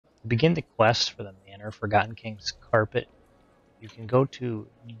To begin the quest for the Manor, Forgotten King's Carpet, you can go to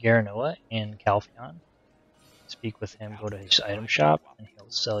Garanoa in Calpheon, speak with him, go to his item shop, and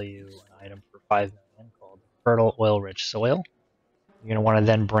he'll sell you an item for 5 million called Fertile Oil-Rich Soil. You're going to want to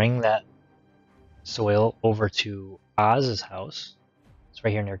then bring that soil over to Oz's house. It's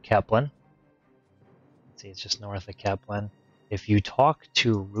right here near Keplin. See, it's just north of Keplin. If you talk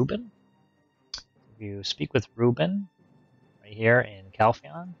to Ruben, if you speak with Ruben right here in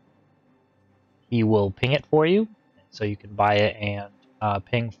Calpheon, he will ping it for you, so you can buy it and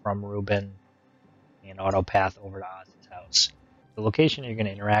ping from Ruben and auto path over to Oz's house. The location you're going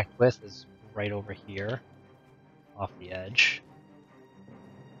to interact with is right over here, off the edge,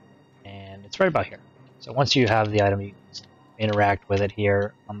 and it's right about here. So once you have the item, you can interact with it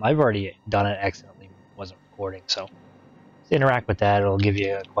here. I've already done it accidentally, wasn't recording, so to interact with that, it'll give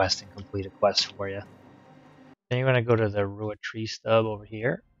you a quest and complete a quest for you. Then you're going to go to the Ruined Tree Stub over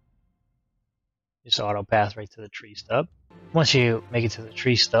here. Just auto path right to the tree stub. Once you make it to the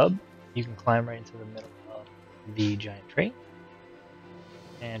tree stub, you can climb right into the middle of the giant tree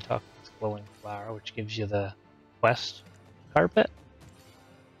and talk to this glowing flower, which gives you the quest carpet.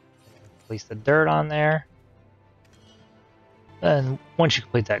 Place the dirt on there. Then once you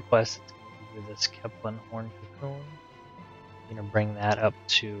complete that quest, it's going to give you this Keplin horn cocoon. You're going to bring that up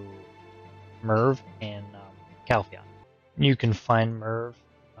to Merv in Calpheon. You can find Merv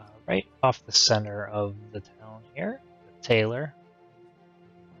right off the center of the town here, Taylor.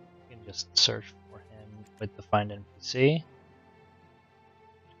 You can just search for him with the Find NPC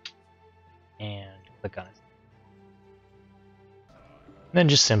and click on his name. And then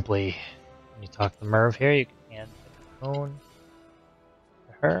just simply, when you talk to Merv here, you can hand the cocoon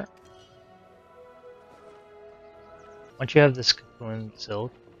to her. Once you have this cocoon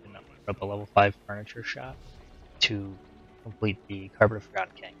silk, you can put up a level 5 furniture shop to complete the Carpet of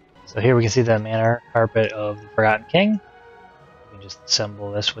Forgotten King. So here we can see the Manor Carpet of the Forgotten King. You can just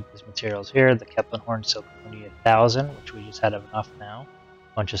assemble this with these materials here. The Keplin Horn Silk Honey 1000, which we just had enough now.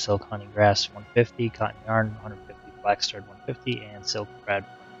 Bunch of Silk Honey Grass 150, Cotton Yarn 150, Black Stud 150, and Silk Thread